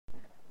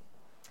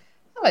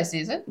Hello,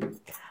 Susan.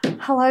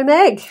 Hello,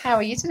 Meg. How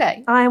are you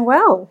today? I am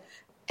well.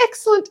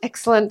 Excellent,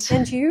 excellent.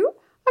 And you?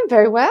 I'm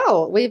very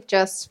well. We've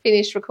just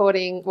finished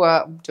recording,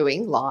 well,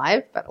 doing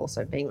live, but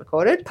also being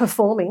recorded.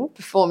 Performing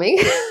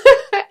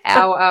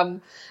our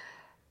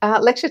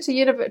lecture to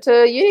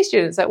uni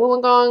students at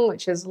Wollongong,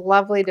 which is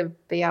lovely to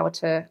be able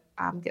to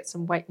get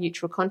some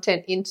weight-neutral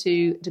content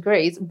into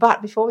degrees.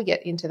 But before we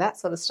get into that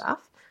sort of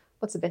stuff,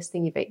 what's the best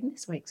thing you've eaten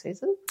this week,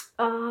 Susan?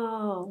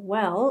 Oh,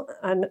 well,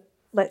 and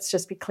let's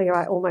just be clear,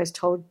 I almost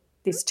told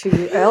this to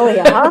you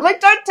earlier. Like,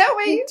 don't tell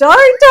me.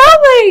 Don't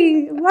tell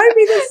me. It won't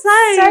be the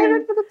same. Save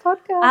it for the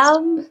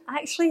podcast.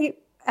 Actually,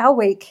 our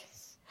week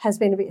has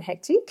been a bit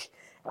hectic,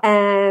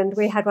 and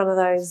we had one of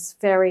those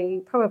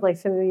very probably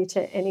familiar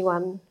to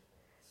anyone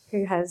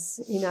who has,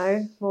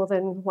 more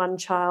than one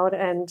child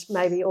and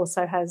maybe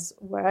also has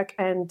work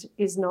and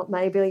is not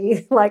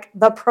maybe like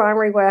the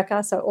primary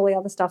worker, so all the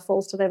other stuff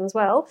falls to them as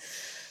well.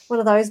 One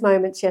of those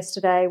moments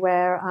yesterday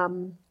where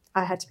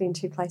I had to be in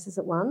two places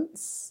at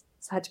once.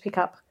 So I had to pick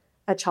up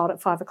a child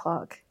at 5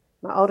 o'clock.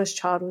 My oldest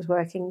child was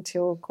working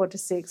till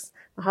 5:45.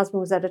 My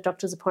husband was at a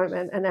doctor's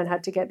appointment and then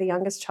had to get the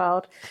youngest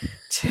child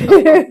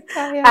to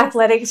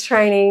athletics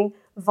training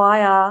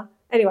via,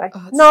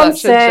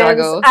 nonsense. Such a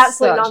struggle.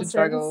 Absolute such nonsense. A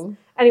struggle.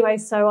 Anyway,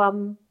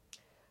 so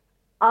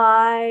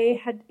I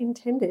had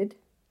intended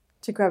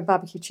to grab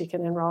barbecue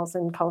chicken and rolls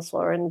and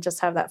coleslaw and just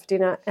have that for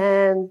dinner,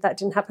 and that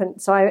didn't happen.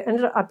 So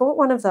I bought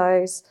one of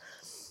those.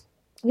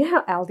 You know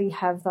how Aldi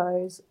have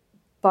those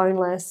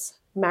boneless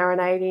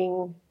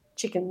marinating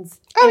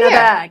chickens in a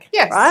bag?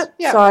 Yes. Right?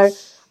 Yeah. So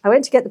I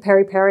went to get the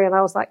peri-peri and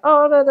I was like,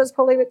 oh, no, that's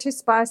probably a bit too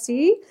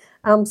spicy.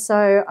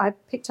 So I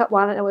picked up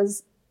one and it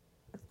was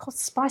called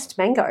spiced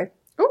mango.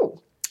 Ooh.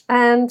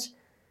 And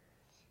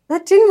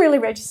that didn't really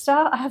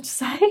register, I have to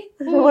say. I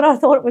don't know what I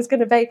thought it was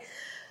going to be.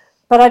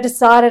 But I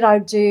decided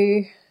I'd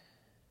do,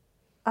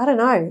 I don't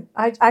know.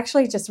 I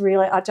actually just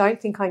really, I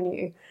don't think I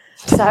knew.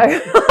 So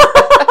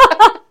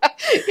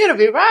You're going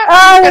to be right.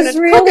 I was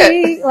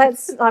really,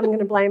 I'm going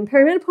to blame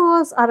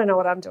perimenopause. I don't know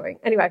what I'm doing.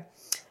 Anyway,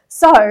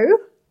 so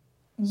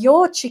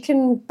your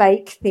chicken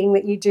bake thing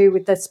that you do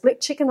with the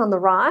split chicken on the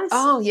rice.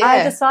 Oh, yeah.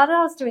 I decided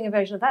I was doing a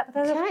version of that,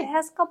 but then it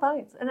has got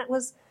bones. And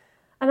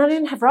I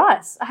didn't have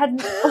rice. I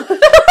hadn't. So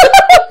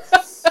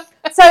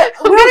I'm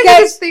going to get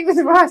this thing with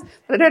rice,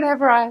 but I don't have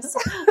rice.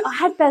 I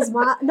had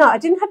basmati. No, I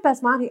didn't have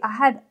basmati. I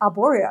had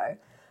arborio.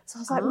 So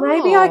I was like,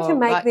 maybe I can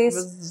make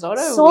this sort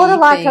of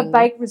like a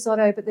baked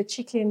risotto, but the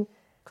chicken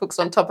cooks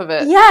on top of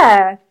it.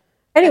 Yeah.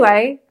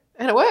 Anyway.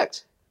 And it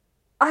worked.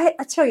 I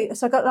tell you,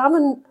 so I got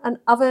an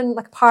oven,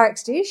 like a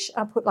Pyrex dish.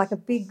 I put like a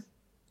big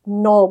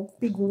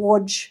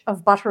wodge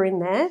of butter in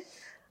there.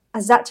 I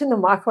zapped in the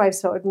microwave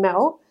so it would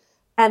melt.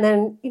 And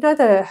then,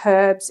 the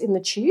herbs in the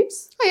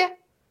tubes? Oh, yeah.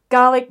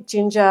 Garlic,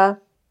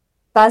 ginger,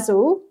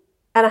 basil,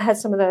 and I had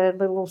some of the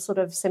little sort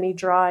of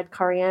semi-dried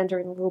coriander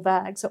in a little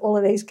bag. So all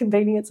of these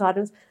convenience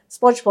items,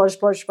 splodge, splodge,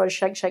 splodge, splodge,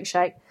 shake, shake,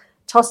 shake.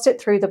 Tossed it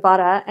through the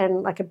butter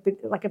and like a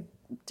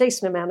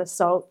decent amount of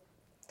salt.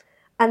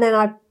 And then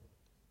I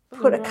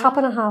put a cup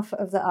and a half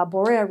of the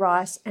arborio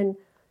rice and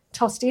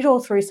tossed it all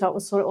through so it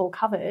was sort of all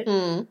covered.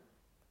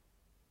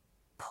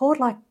 Poured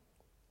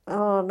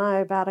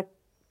about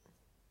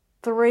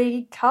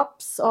 3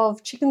 cups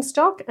of chicken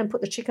stock and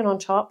put the chicken on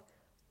top,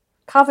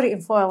 covered it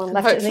in foil and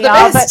left it in the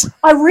oven.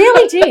 I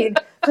really did,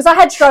 because I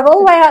had to drive all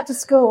the way out to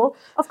school.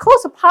 Of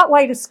course, part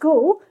way to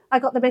school, I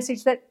got the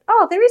message that,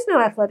 there is no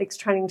athletics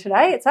training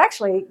today. It's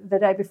actually the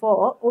day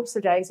before.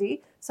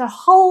 Oops-a-daisy. So the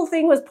whole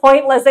thing was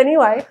pointless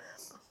anyway.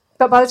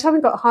 But by the time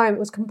we got home, it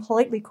was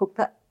completely cooked.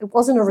 But it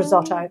wasn't a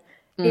risotto.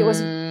 It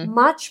was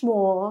much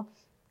more...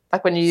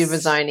 Like when you do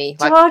risotto.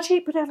 Starchy,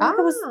 but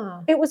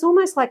it was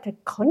almost like a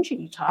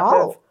congee type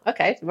of...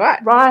 okay,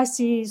 right.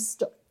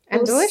 Ricey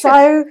and delicious.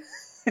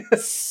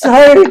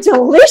 So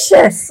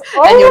delicious.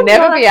 And you'll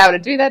never be able to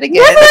do that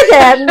again. Never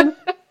again.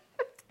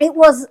 It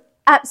was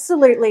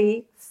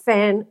absolutely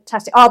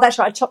fantastic. Oh, that's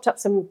right. I chopped up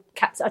some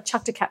I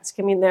chucked a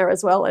capsicum in there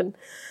as well. And,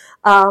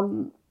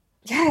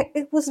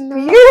 it was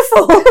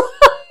beautiful.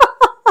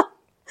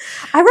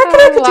 I reckon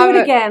I could do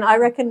it again. I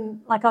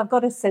reckon, I've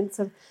got a sense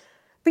of...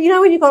 But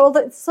when you've got all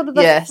the sort of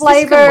the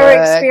flavour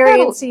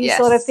experience-y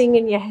sort of thing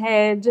in your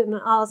head, and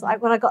I was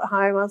like, when I got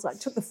home, I was like,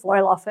 took the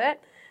foil off it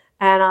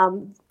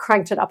and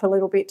cranked it up a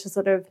little bit to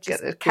sort of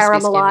just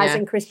caramelise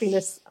and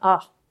crispiness.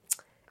 Oh,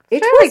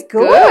 it was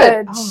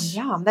good. Oh,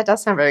 yum. That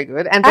does sound very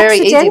good and very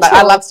easy. But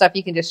I love stuff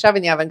you can just shove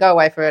in the oven, go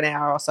away for an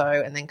hour or so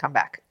and then come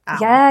back.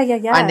 Yeah.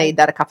 I need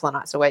that a couple of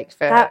nights a week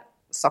for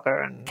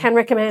soccer and can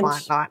recommend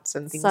client nights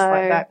and things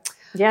like that.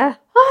 Yeah.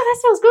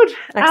 Oh, that sounds good.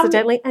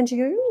 Accidentally. And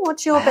you,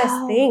 what's your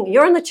best thing?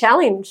 You're on the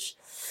challenge.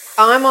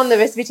 I'm on the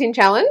recipe tin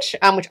challenge,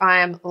 which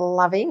I am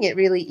loving. It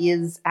really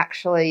is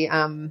actually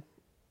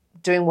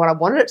doing what I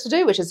wanted it to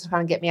do, which is to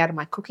kind of get me out of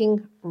my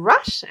cooking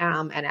rut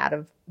and out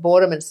of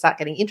boredom and start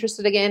getting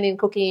interested again in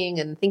cooking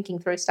and thinking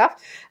through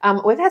stuff.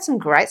 We've had some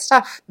great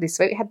stuff this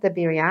week. We had the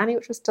biryani,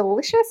 which was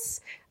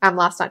delicious.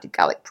 Last night did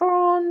garlic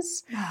prawns.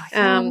 prawns.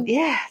 yum.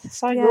 Yeah,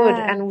 so Yeah. good,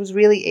 and it was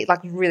really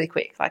really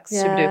quick, like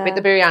super duper. But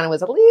the biryani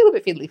was a little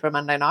bit fiddly for a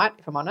Monday night,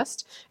 if I'm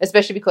honest,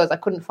 especially because I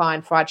couldn't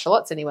find fried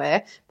shallots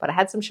anywhere. But I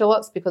had some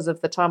shallots because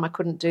of the time I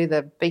couldn't do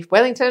the beef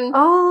Wellington.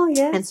 Oh,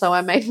 yes. And so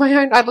I made my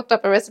own. I looked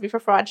up a recipe for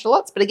fried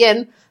shallots, but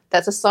again,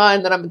 that's a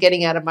sign that I'm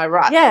getting out of my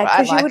rut. Yeah, right?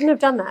 because you wouldn't have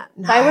done that.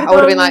 No, They would have I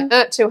would have gone- been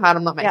like, too hard.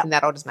 I'm not making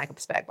that. I'll just make a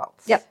spag bowl.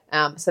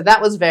 Yep. So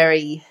that was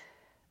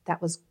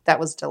that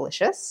was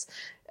delicious.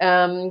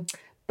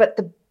 But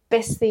the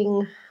best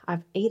thing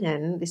I've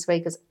eaten this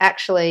week is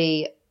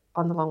actually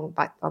on the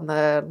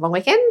long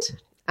weekend.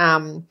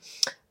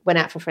 Went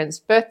out for a friend's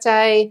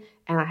birthday,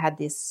 and I had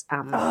this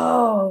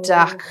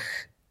duck.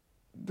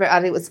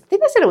 I think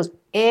they said it was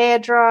air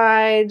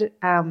dried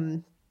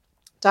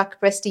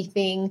duck breasty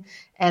thing,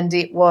 and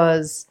it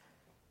was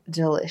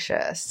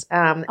delicious.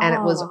 And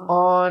it was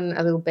on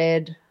a little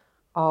bed.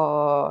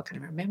 Oh, I can't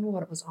even remember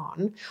what it was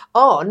on.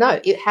 Oh no,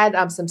 it had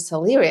some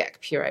celeriac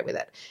puree with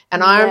it,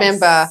 and I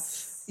remember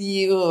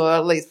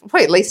at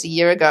least a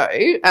year ago.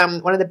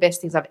 One of the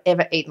best things I've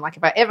ever eaten. Like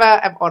if I ever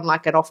am on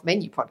like an off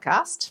menu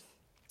podcast,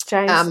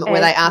 James,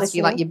 where they ask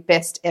you like your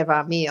best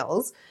ever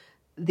meals,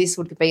 this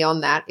would be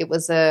on that. It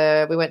was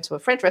we went to a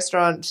French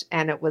restaurant,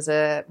 and it was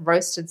a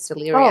roasted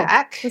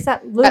celeriac. Was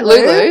that Lulu? At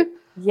Lulu.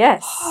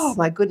 Yes. Oh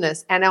my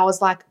goodness! And I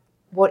was like,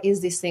 what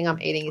is this thing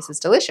I'm eating? This is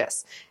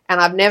delicious.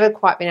 And I've never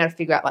quite been able to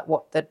figure out like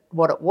what it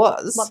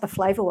was. What the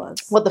flavour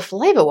was. What the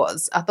flavour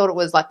was. I thought it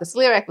was like the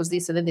celeriac was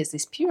this, and then there's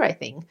this puree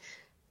thing.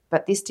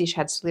 But this dish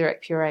had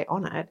celeriac puree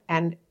on it.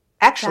 And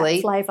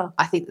actually,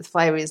 I think the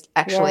flavour is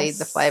actually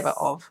the flavour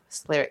of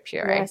celeriac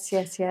puree.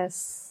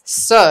 Yes.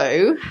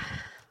 So,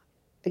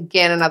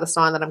 again, another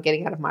sign that I'm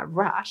getting out of my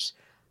rut.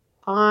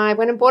 I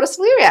went and bought a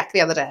celeriac the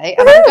other day,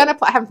 and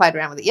I haven't played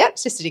around with it yet.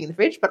 It's just sitting in the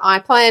fridge, but I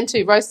plan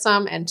to roast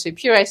some and to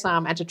puree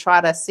some and to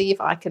try to see if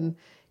I can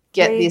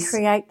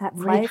recreate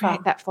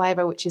that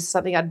flavour, which is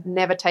something I'd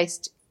never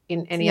taste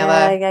in any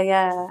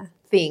other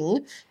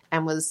thing,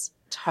 and was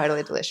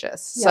totally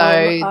delicious. Yum.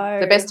 So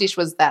the best dish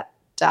was that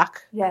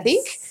duck, yes. I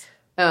think.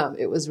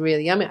 It was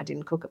really yummy. I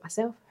didn't cook it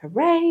myself.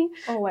 Hooray.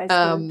 Always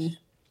good.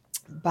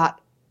 But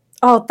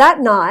that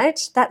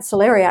night, that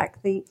celeriac,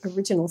 the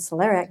original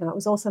celeriac night,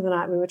 was also the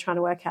night we were trying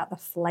to work out the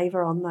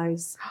flavour on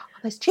those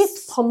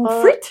chips.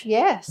 Pomfret.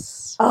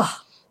 Yes.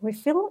 We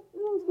feel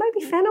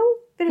maybe fennel,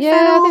 bit of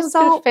fennel,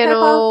 salt,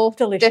 fennel, pepper.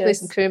 Delicious. Definitely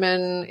some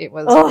cumin. It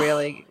was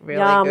really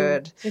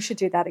good. We should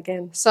do that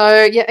again. So,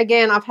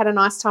 again, I've had a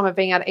nice time of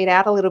being able to eat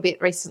out a little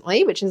bit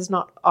recently, which is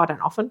not, I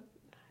don't often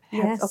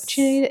have the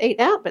opportunity to eat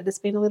out, but there's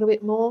been a little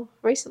bit more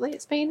recently.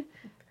 It's been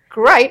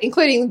great,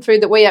 including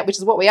food that which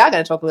is what we are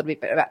going to talk a little bit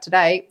about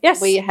today.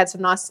 Yes. We had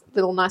some nice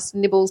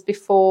nibbles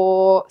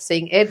before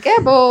seeing Ed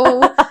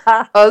Gamble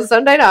on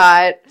Sunday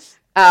night.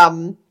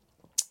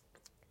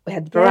 We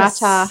had the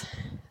burrata. Yes.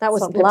 That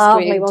was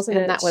lovely, squid, wasn't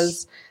it? And that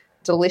was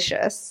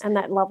delicious. And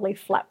that lovely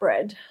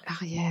flatbread. Oh,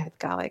 yeah, with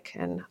garlic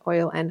and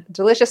oil and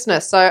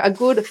deliciousness. So a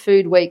good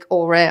food week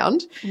all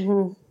round.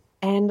 Mm-hmm.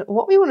 And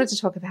what we wanted to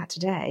talk about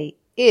today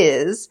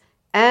is,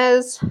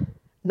 as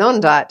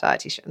non-diet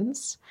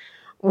dietitians,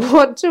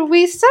 what do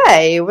we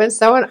say when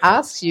someone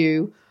asks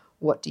you,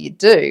 what do you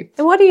do?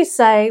 And what do you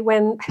say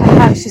when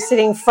perhaps you're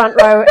sitting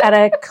front row at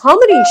a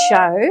comedy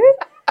show,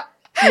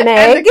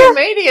 Meg? And the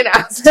comedian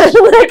asks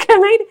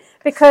you.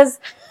 Because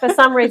for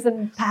some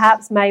reason,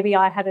 perhaps maybe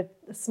I had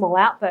a small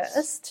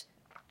outburst,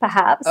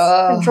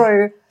 and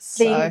drew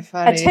the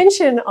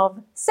attention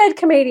of said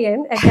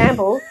comedian, Ed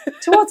Gamble,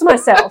 towards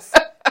myself.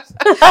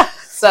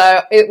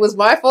 So it was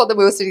my fault that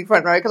we were sitting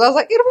front row, because I was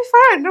like, it'll be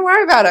fine, don't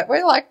worry about it.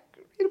 We're like,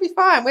 it'll be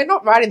fine. We're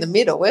not right in the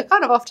middle. We're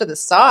kind of off to the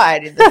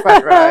side in the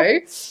front row,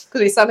 because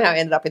we somehow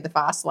ended up in the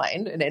fast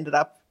lane and ended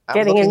up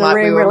getting in the like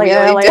room we were really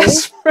early.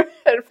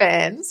 desperate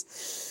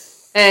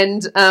fans.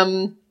 And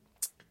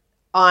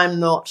I'm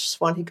not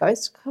one who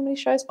goes to comedy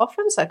shows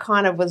often, so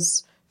kind of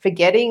was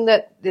forgetting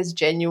that there's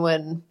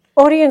genuine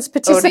audience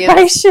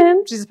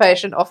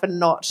participation, often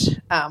not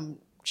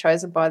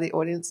chosen by the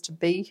audience to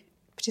be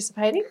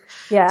participating.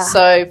 Yeah.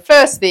 So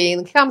first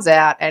thing, he comes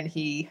out and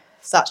he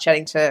starts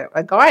chatting to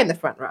a guy in the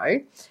front row,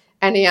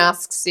 and he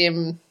asks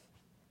him,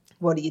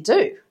 what do you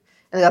do?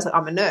 And the guy's like,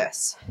 I'm a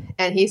nurse.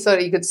 And he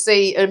you could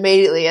see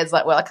immediately as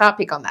like, well, I can't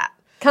pick on that.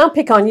 Can't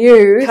pick on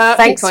you.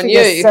 Thanks for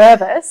your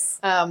service.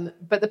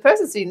 But the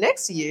person sitting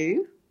next to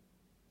you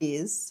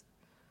is,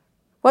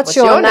 what's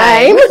your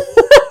name?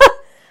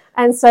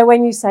 And so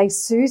when you say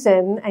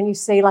Susan and you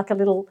see like a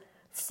little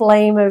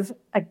flame of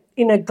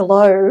inner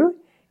glow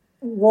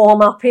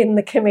warm up in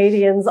the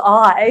comedian's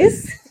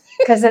eyes,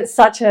 because it's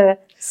such a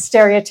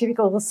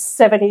stereotypical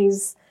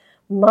 70s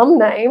mum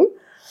name.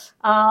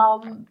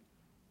 And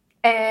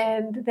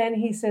then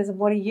he says,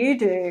 what do you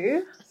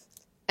do?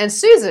 And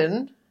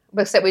Susan,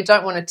 except we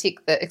don't want to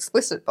tick the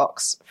explicit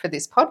box for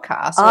this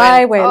podcast.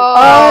 I went,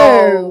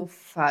 oh,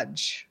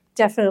 fudge.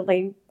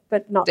 Definitely,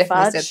 but not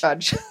Definitely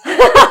fudge. Said fudge.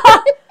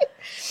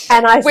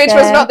 And Which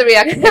was not the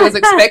reaction I was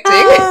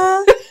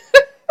expecting.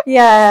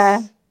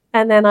 Yeah.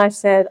 And then I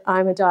said,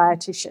 I'm a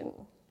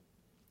dietitian.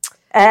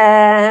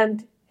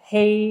 And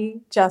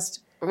he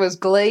just was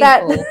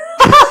gleeful.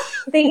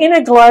 The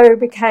inner glow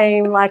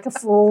became like a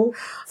full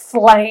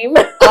flame.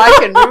 I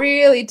can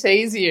really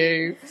tease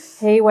you.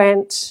 He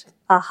went,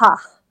 aha.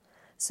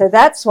 So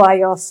that's why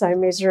you're so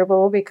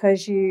miserable,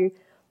 because you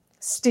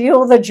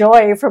steal the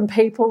joy from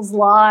people's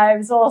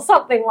lives or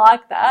something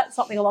like that,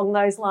 something along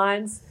those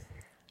lines.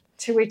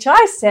 To which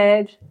I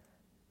said,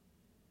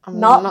 I'm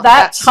not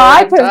that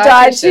type of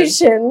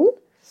dietitian.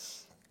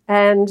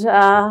 And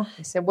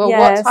he said, well,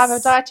 yes. What type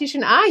of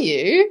dietitian are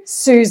you?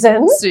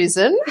 Susan.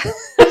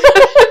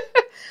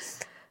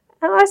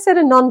 And I said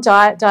a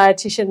non-diet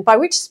dietitian, by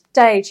which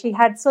stage he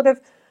had sort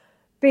of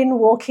been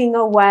walking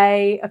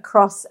away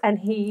across, and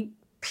he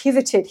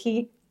pivoted.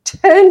 He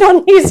turned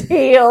on his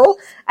heel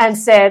and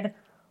said,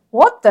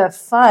 what the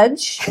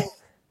fudge?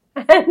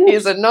 And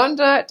he's a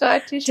non-diet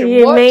dietitian.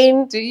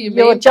 Do you mean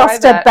you're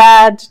just a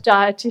bad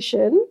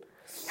dietitian?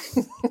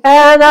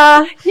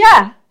 And,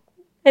 yeah.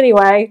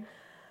 Anyway.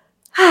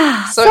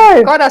 So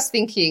it got us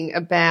thinking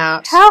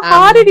about how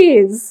hard it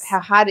is.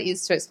 How hard it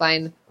is to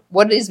explain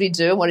what it is we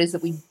do and what it is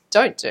that we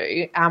don't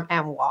do,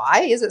 and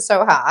why is it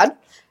so hard.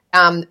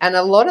 And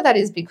a lot of that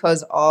is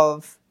because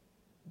of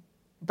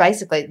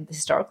basically,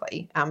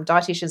 historically,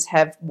 dietitians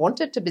have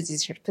wanted to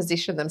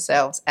position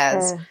themselves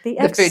as the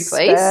food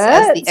police,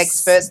 as the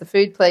experts, the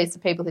food police, the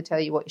people who tell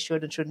you what you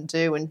should and shouldn't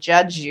do and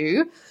judge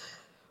you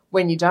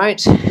when you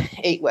don't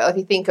eat well. If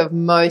you think of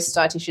most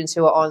dietitians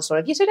who are on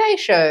sort of your Today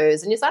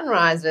shows and your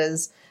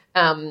Sunrises,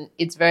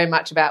 it's very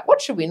much about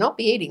what should we not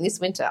be eating this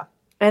winter.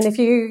 And if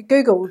you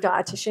Google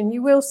dietitian,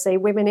 you will see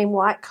women in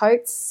white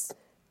coats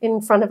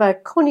in front of a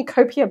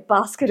cornucopia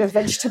basket of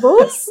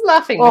vegetables.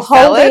 Laughing or with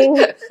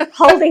salad.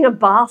 holding a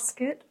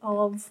basket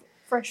of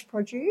fresh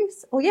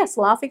produce. Or, yes,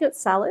 laughing at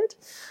salad.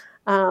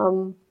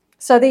 So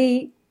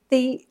the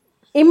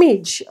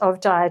image of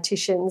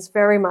dietitians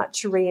very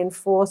much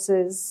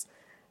reinforces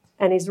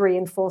and is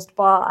reinforced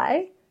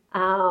by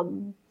the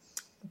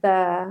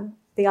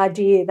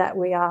idea that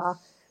we are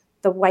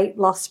the weight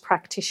loss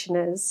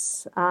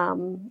practitioners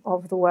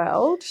of the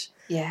world.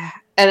 Yeah.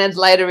 And then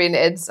later in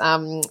Ed's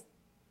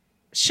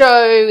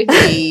show,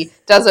 he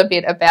does a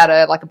bit about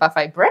a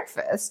buffet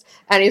breakfast,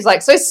 and he's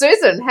like, so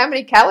Susan, how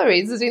many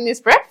calories is in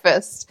this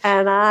breakfast?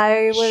 And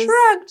I was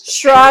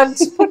shrugged,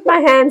 put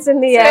my hands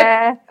in the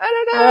air.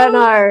 I don't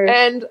know.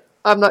 And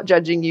I'm not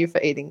judging you for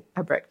eating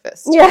a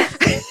breakfast. Yeah,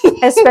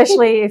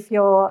 especially if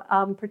you're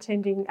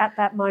pretending at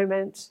that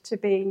moment to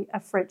be a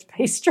French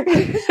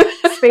pastry,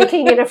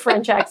 speaking in a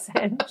French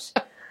accent.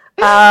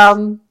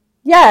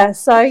 Yeah,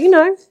 so,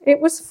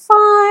 it was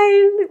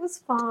fine. It was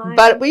fine.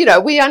 But,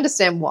 we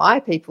understand why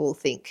people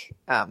think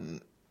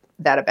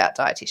that about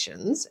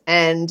dietitians.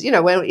 And,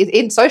 when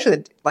in social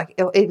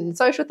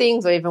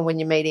things, or even when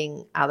you're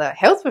meeting other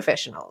health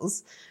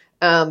professionals,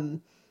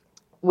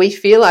 we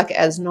feel like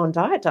as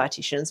non-diet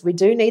dietitians, we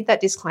do need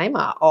that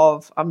disclaimer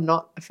of I'm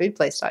not a food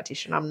police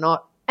dietitian. I'm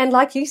not. And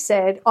like you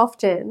said,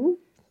 often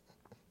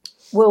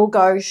we'll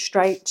go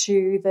straight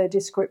to the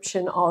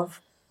description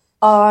of,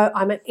 oh,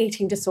 I'm an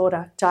eating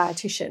disorder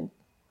dietitian.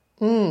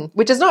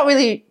 Which is not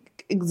really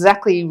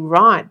exactly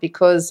right,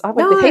 because I've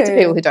worked with heaps of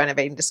people who don't have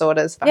eating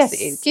disorders, fussy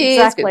eating kids,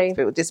 exactly.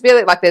 People with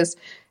disability.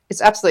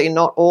 It's absolutely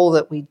not all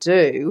that we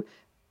do,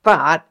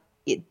 but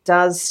it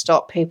does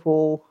stop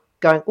people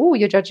going, oh,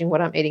 you're judging what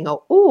I'm eating,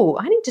 or, oh,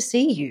 I need to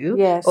see you.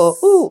 Yes. Or,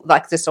 oh,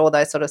 like just all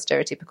those sort of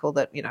stereotypical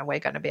that, we're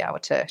going to be able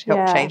to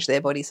help change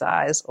their body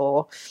size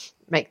or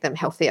make them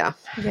healthier.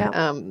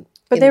 Yeah.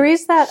 But there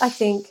is that, I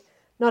think,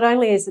 not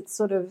only is it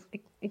sort of,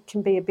 it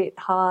can be a bit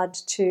hard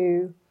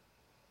to,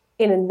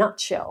 in a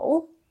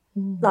nutshell,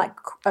 like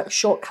a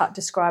shortcut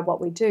describe what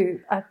we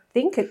do. I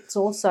think it's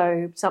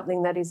also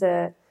something that is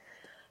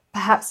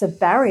perhaps a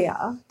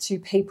barrier to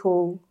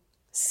people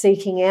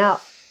seeking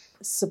out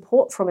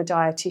support from a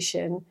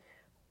dietitian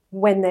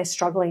when they're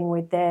struggling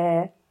with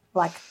their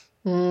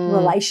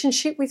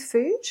relationship with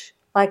food.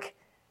 Like,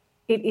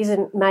 it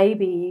isn't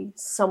maybe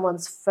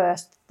someone's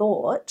first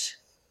thought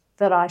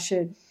that I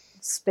should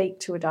speak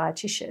to a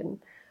dietitian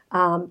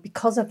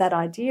because of that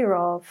idea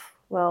of,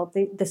 well,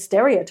 the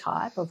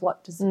stereotype of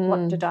what do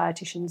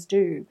dietitians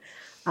do.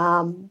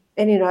 And,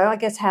 I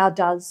guess how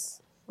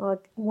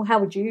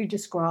would you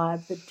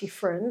describe the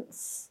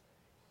difference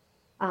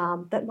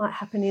that might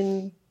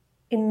happen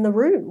in the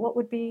room? What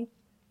would be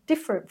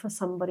different for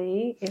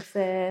somebody if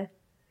they're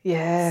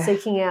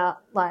seeking out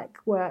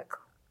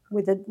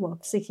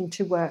seeking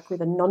to work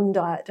with a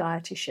non-diet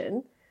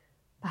dietitian,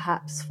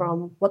 perhaps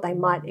from what they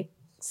might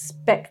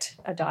expect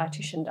a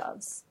dietitian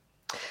does?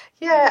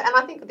 Yeah, and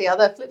I think the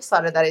other flip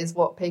side of that is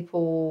what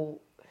people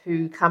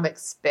who come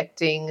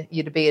expecting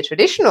you to be a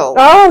traditional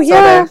sort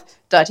of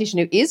dietitian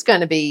who is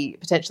going to be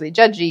potentially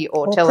judgy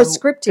or tell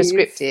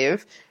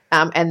prescriptive.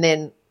 And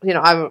then,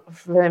 I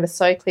remember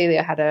so clearly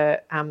I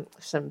had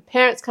some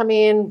parents come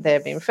in.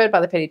 They've been referred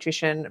by the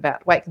paediatrician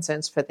about weight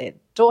concerns for their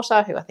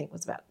daughter, who I think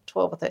was about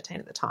 12 or 13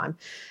 at the time.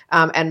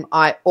 And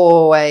I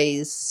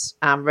always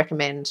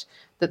recommend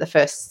that the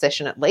first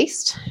session at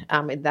least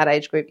in that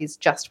age group is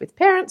just with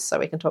parents, so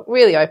we can talk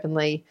really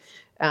openly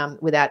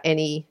without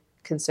any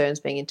concerns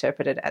being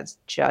interpreted as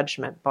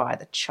judgment by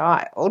the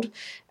child,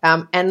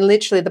 and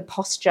literally the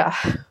posture,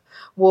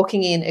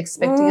 walking in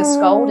expecting a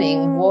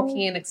scolding,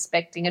 walking in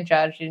expecting a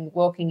judging,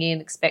 walking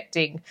in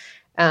expecting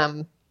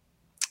a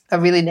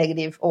really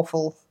negative,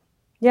 awful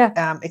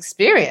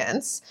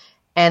experience.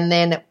 And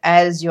then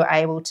as you're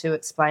able to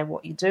explain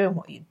what you do and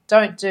what you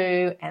don't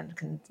do, and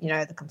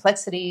the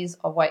complexities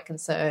of weight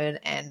concern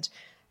and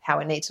how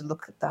we need to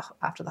look at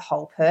after the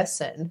whole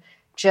person,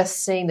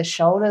 just seeing the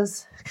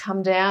shoulders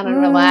come down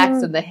and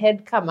relax and the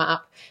head come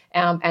up,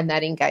 and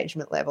that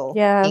engagement level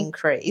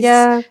increase,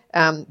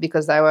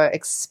 because they were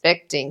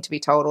expecting to be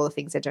told all the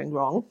things they're doing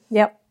wrong.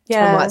 And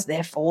why it's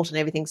their fault and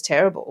everything's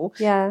terrible.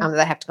 They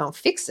have to go and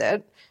fix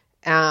it,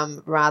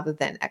 rather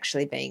than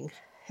actually being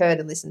heard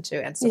and listened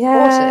to and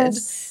supported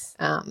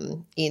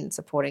in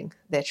supporting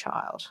their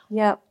child.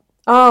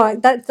 Oh,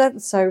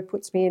 that so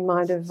puts me in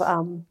mind of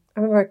I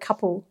remember a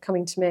couple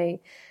coming to me,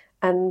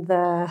 and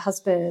the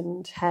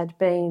husband had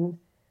been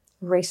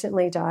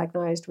recently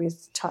diagnosed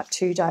with type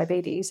 2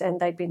 diabetes, and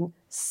they'd been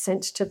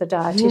sent to the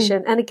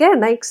dietitian. And again,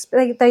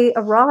 they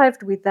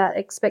arrived with that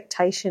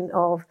expectation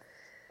of,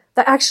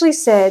 they actually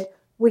said,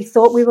 we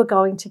thought we were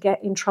going to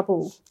get in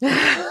trouble. And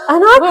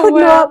I could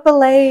not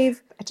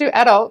believe. 2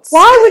 adults.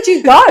 Why would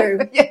you go?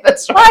 Yeah,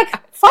 that's right.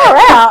 Like, far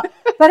out.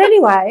 But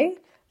anyway,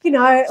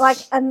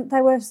 and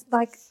they were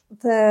like,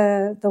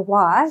 the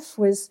wife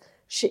was,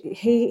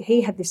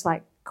 he had this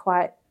like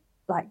quite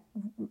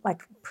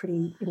like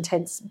pretty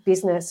intense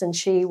business, and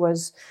she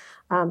was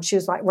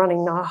like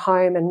running our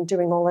home and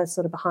doing all that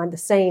sort of behind the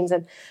scenes,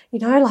 and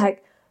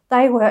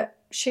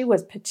she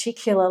was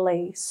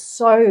particularly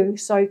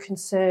so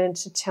concerned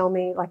to tell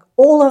me like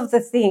all of the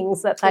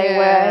things that they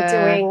were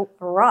doing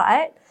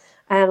right,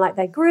 and like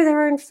they grew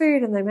their own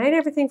food and they made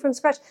everything from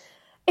scratch.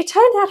 It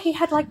turned out he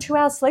had like 2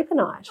 hours sleep a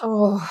night.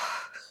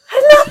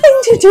 Had nothing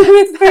to do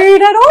with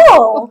food at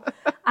all.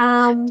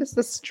 Just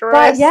the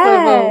stress.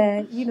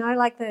 But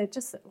like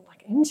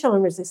like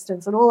insulin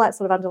resistance and all that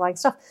sort of underlying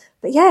stuff.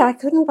 But I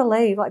couldn't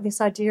believe like this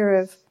idea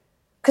of,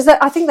 because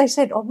I think they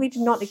said, we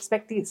did not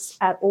expect this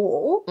at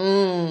all.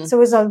 So it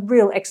was a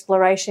real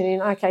exploration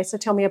in, okay, so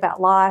tell me about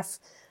life,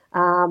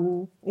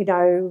 all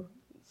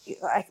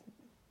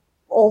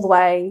the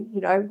way,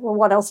 well,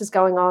 what else is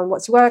going on?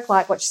 What's your work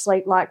like? What's your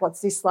sleep like? What's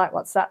this like?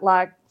 What's that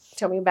like?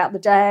 Tell me about the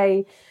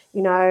day.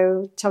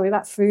 Tell me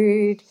about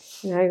food,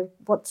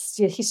 what's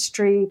your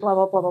history, blah,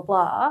 blah, blah, blah,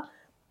 blah.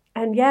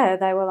 And,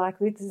 they were like,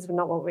 this is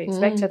not what we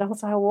expected. I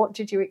was like, what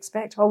did you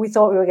expect? We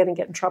thought we were going to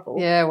get in trouble.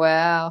 Yeah,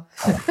 wow.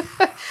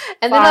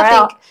 And then I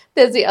think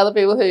there's the other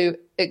people who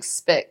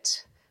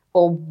expect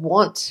or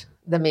want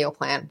the meal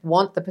plan,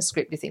 want the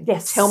prescriptive thing.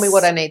 Yes. Tell me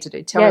what I need to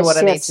do. Tell me what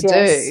I need to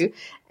do.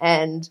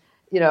 And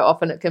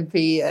often it can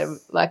be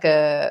like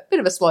a bit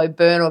of a slow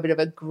burn or a bit of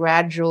a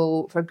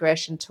gradual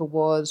progression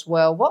towards,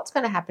 well, what's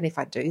going to happen if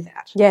I do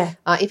that? Yeah.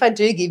 If I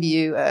do give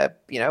you a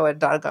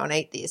go and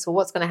eat this, or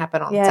what's going to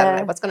happen on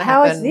Saturday? What's going to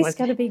happen? How is this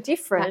going to be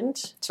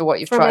different to what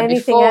you've from tried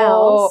anything before?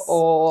 Else?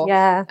 Or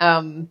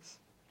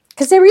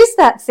because there is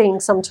that thing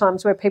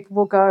sometimes where people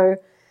will go,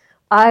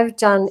 I've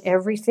done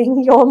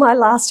everything. You're my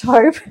last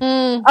hope.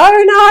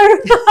 Oh,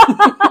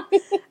 no.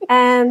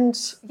 And,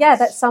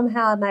 that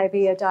somehow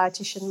maybe a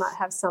dietitian might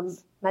have some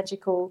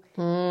magical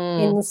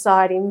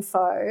inside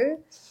info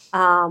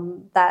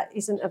that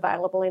isn't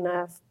available in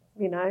a,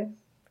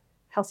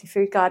 healthy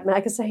food guide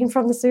magazine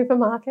from the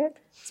supermarket.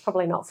 It's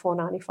probably not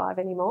 $4.95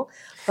 anymore.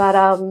 But,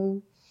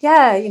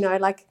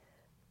 like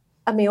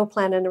a meal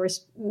plan and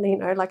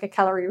like a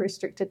calorie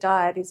restricted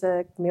diet is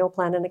a meal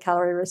plan and a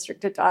calorie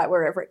restricted diet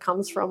wherever it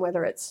comes from,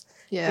 whether it's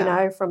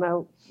from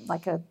a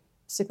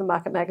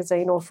supermarket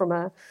magazine or from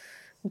a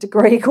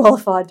degree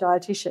qualified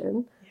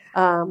dietitian.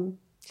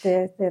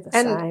 They're the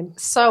same.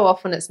 So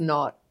often it's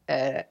not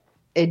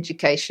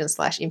education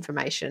 /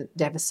 information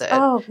deficit.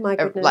 Oh my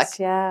goodness!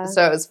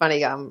 So it was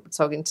funny.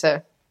 Talking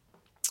to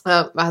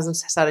my husband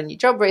started a new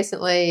job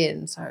recently,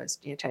 and so it's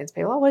chatting to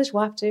people. What does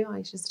your wife do?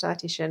 She's a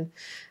dietitian.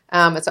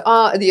 And so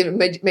the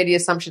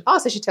immediate assumption.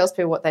 So she tells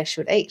people what they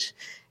should eat.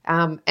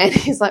 And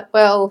he's like,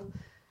 well,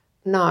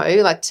 no.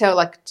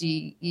 Do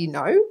you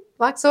know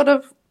sort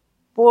of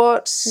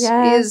what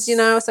is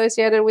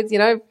associated with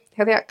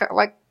healthy outcome?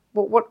 Like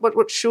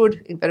what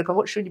should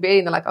what should you be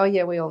eating? They're like, oh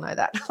yeah, we all know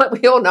that.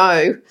 We all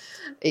know,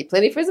 eat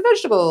plenty of fruits and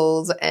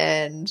vegetables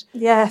and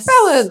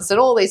balance and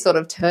all these sort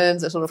of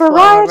terms that sort of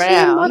fly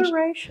around.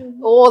 Moderation,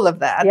 all of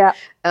that. Yeah.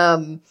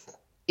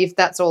 If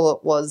that's all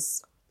it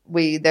was,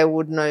 there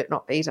would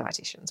not be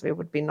dietitians. We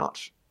would be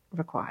not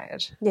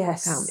required.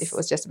 Yes. If it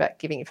was just about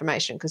giving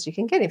information, because you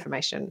can get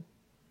information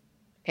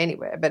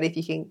anywhere, but if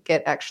you can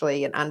get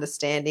actually an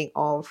understanding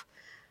of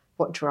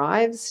what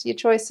drives your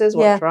choices,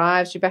 what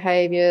drives your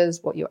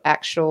behaviours, what your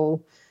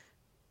actual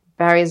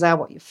barriers are,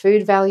 what your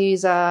food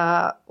values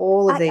are,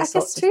 all of these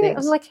sorts of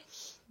things. I'm like,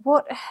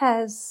 what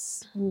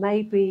has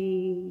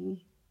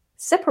maybe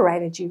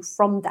separated you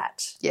from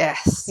that?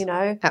 Yes.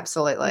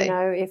 Absolutely.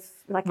 If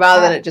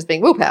rather than it just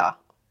being willpower.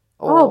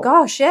 Oh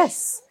gosh,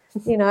 yes.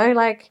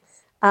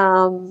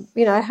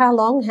 how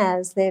long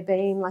has there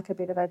been like a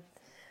bit of a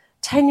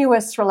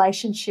tenuous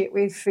relationship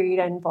with food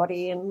and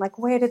body, and like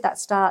where did that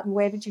start and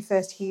where did you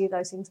first hear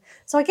those things?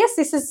 So I guess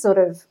this is sort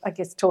of, I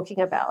guess,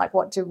 talking about like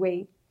what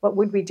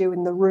would we do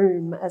in the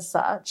room as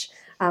such,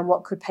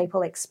 what could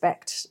people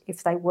expect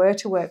if they were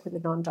to work with a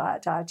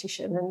non-diet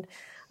dietitian.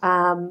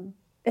 And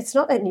it's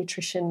not that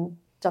nutrition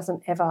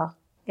doesn't ever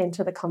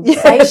enter the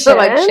conversation. It's not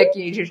like check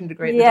your nutrition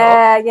degree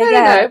at the door.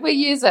 No, we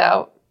use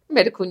our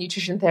medical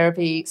nutrition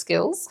therapy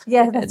skills.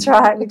 Yeah, that's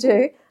right, we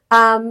do.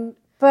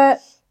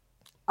 But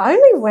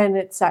only when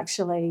it's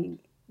actually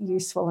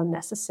useful and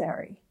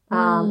necessary.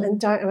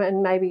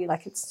 And maybe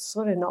like it's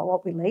sort of not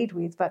what we lead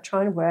with, but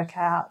trying to work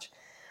out,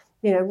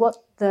 you know, what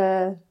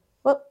the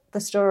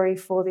story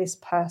for this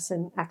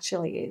person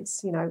actually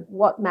is, you know,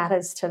 what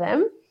matters to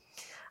them.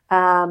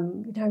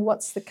 You know,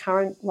 what's the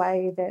current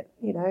way that,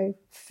 you know,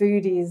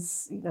 food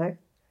is, you know,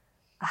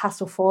 a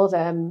hassle for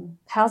them?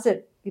 How's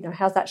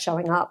that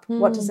showing up?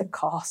 What does it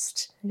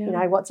cost? Yeah. You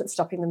know, what's it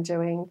stopping them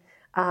doing?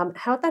 How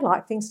would they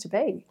like things to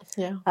be?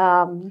 Yeah.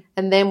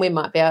 And then we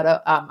might be able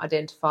to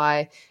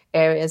identify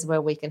areas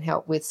where we can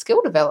help with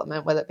skill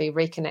development, whether it be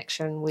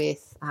reconnection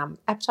with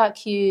appetite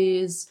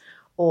cues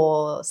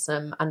or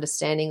some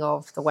understanding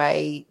of the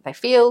way they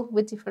feel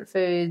with different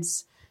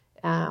foods.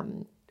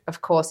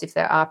 Of course, if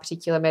there are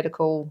particular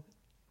medical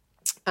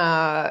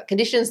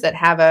conditions that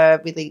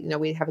have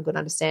we have a good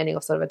understanding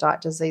of sort of a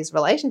diet-disease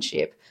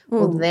relationship,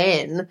 well,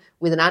 then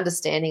with an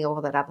understanding of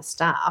all that other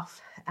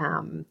stuff,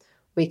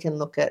 we can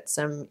look at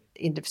some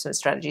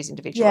strategies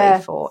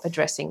individually for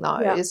addressing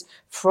those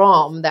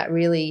from that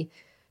really.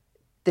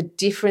 The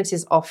difference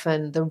is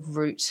often the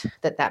root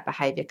that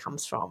behaviour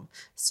comes from.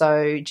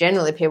 So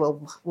generally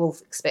people will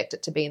expect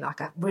it to be like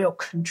a real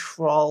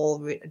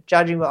control,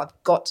 judging, well,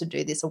 I've got to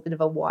do this, a bit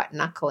of a white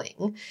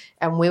knuckling,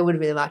 and we would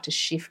really like to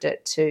shift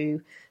it to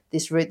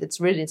this root that's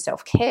rooted in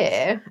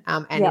self-care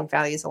and in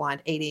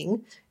values-aligned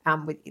eating,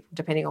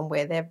 depending on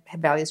where their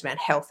values around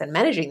health and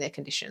managing their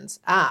conditions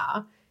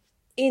are,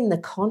 in the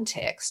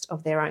context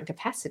of their own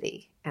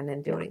capacity and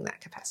then building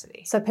that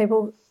capacity. So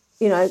people...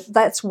 You know,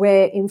 that's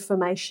where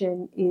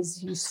information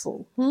is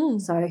useful.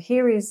 So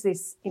here is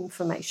this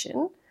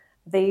information.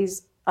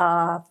 These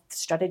are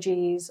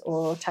strategies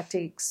or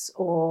tactics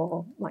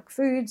or like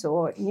foods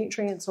or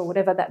nutrients or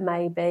whatever that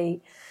may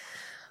be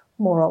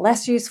more or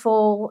less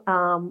useful,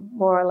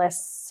 more or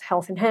less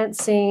health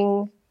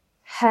enhancing.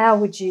 How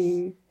would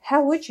you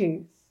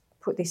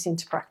put this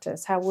into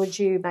practice? How would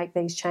you make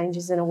these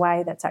changes in a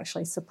way that's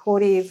actually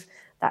supportive,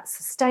 that's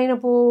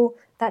sustainable,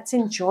 that's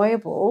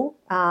enjoyable?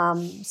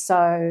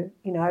 So,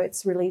 you know,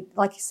 it's really,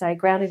 like you say,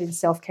 grounded in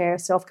self-care,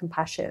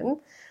 self-compassion,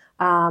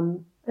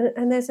 and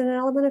there's an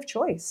element of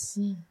choice.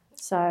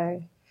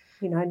 So,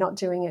 you know, not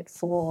doing it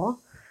for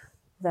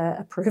the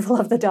approval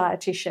of the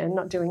dietitian,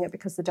 not doing it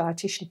because the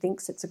dietitian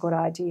thinks it's a good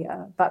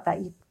idea, but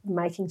that you're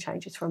making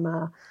changes from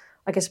a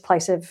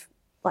place of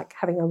like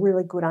having a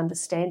really good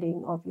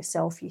understanding of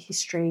yourself, your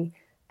history,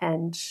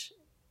 and,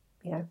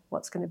 you know,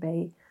 what's going to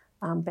be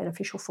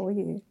beneficial for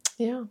you.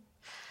 Yeah.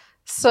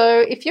 So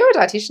if you're a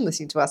dietitian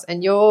listening to us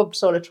and you're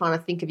sort of trying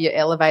to think of your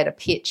elevator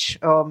pitch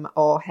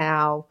or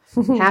how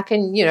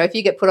can, you know, if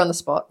you get put on the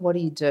spot, what do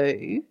you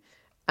do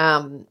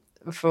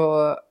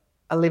for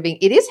a living?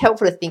 It is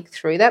helpful to think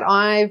through that.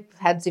 I've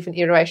had different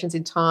iterations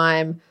in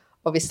time.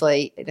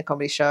 Obviously, in a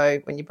comedy show,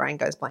 when your brain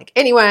goes blank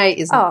anyway,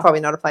 is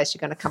probably not a place you're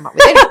going to come up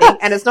with anything,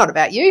 and it's not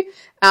about you.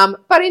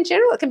 But in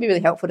general, it can be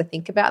really helpful to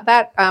think about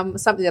that.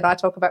 Something that I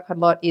talk about quite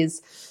a lot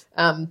is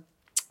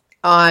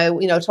I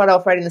try to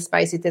operate in the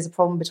space if there's a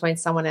problem between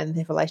someone and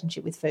their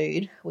relationship with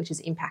food, which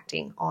is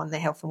impacting on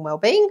their health and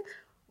well-being.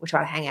 We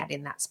try to hang out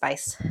in that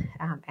space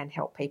and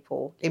help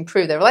people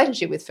improve their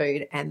relationship with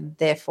food and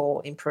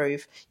therefore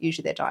improve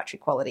usually their dietary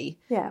quality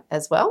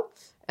as well.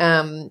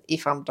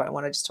 If I don't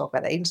want to just talk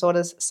about the eating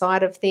disorders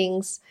side of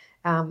things,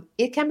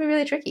 it can be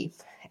really tricky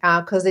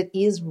because it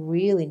is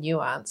really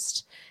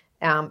nuanced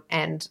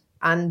and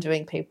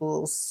undoing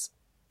people's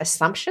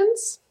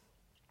assumptions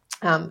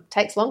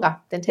takes longer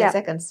than 10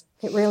 seconds.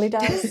 It really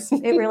does.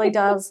 It really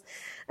does.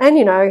 And,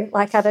 you know,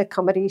 like at a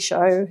comedy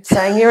show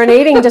saying you're an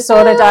eating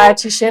disorder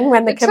dietitian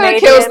when the comedian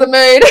kills the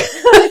mood.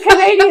 The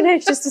comedian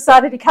has just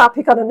decided he can't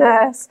pick on a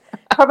nurse.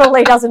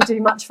 Probably doesn't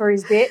do much for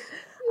his bit.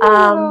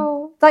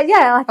 But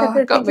yeah,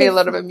 it got me a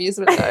lot of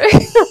amusement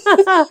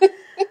though.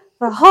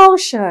 The whole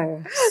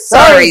show.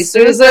 Sorry,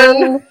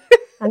 Susan.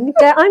 I'm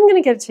going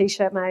to get a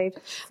T-shirt made.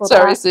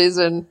 Sorry,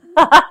 Susan.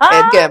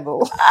 Ed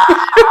Gamble.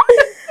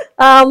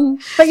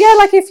 But yeah,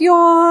 like if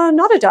you're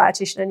not a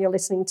dietitian and you're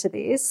listening to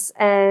this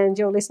and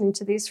you're listening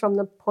to this from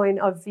the point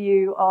of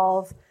view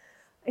of,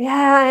 me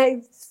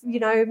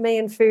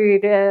and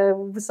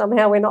food,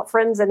 somehow we're not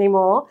friends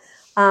anymore,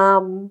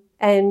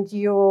 and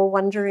you're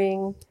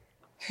wondering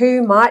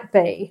who might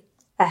be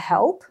a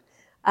help,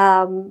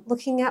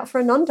 looking out for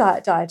a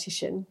non-diet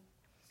dietitian.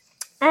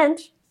 And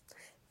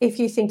if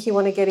you think you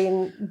want to get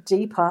in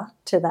deeper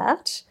to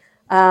that,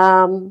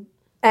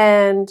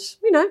 and,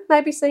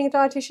 maybe seeing a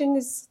dietitian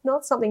is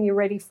not something you're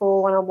ready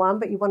for one-on-one,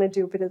 but you want to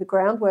do a bit of the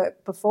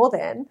groundwork before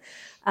then,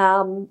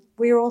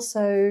 we're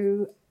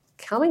also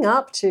coming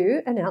up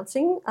to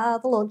announcing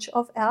the launch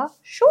of our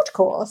short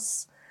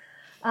course.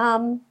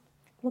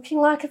 Looking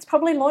like it's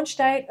probably launch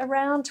date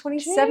around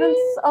 27th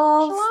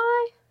of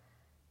July.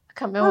 I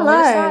can't remember when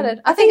we decided.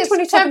 I think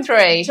it's term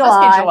 3. July.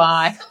 Must be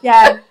July.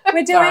 Yeah,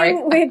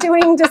 we're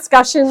doing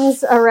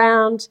discussions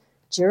around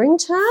during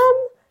term,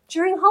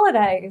 during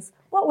holidays.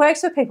 What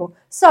works for people?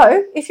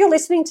 So if you're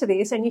listening to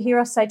this and you hear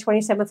us say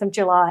 27th of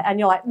July and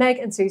you're like, Meg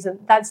and Susan,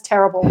 that's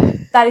terrible.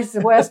 That is the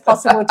worst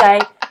possible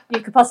date you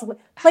could possibly.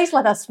 Please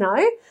let us know.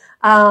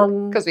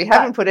 Because we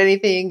haven't put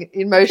anything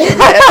in motion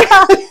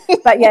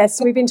yet. But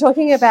yes, we've been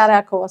talking about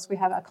our course. We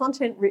have our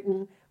content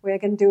written. We're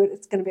going to do it.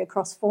 It's going to be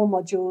across 4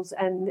 modules,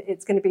 and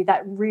it's going to be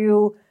that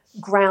real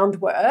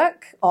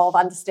groundwork of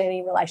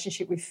understanding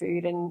relationship with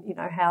food and, you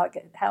know, how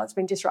it's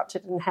been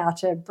disrupted and how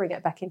to bring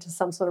it back into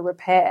some sort of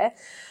repair.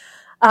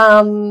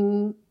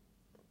 But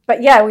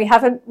yeah, we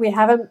haven't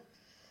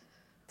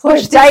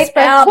pushed dates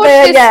out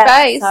there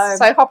yet.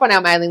 So hop on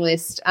our mailing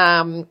list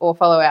or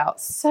follow our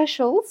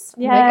socials,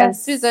 Meg and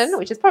Susan,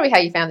 which is probably how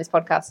you found this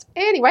podcast.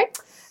 Anyway,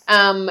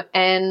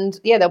 and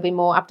yeah, there'll be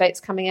more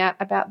updates coming out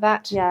about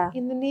that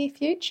in the near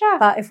future.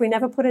 But if we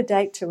never put a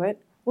date to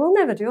it, we'll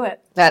never do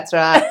it. That's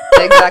right.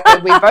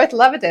 Exactly. We both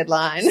love a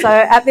deadline. So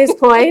at this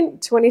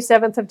point,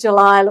 27th of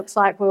July looks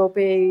like will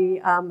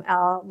be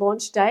our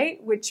launch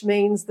date, which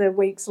means the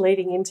weeks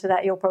leading into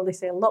that, you'll probably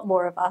see a lot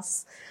more of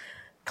us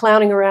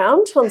clowning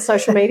around on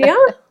social media.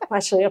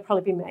 Actually, it'll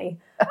probably be me.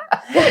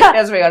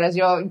 Let's be honest,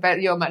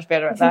 you're much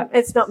better at that.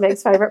 It's not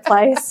Meg's favourite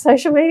place,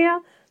 social media,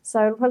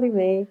 so it'll probably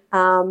me.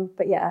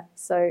 But yeah,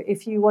 so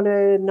if you want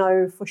to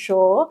know for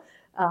sure,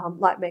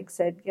 like Meg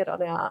said, get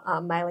on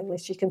our mailing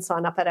list. You can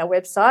sign up at our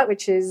website,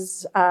 which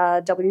is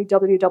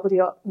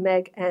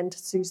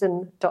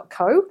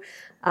www.megandsusan.co.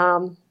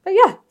 But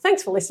yeah,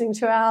 thanks for listening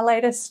to our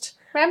latest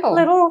ramble,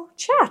 little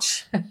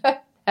chat.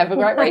 Have a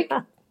great week.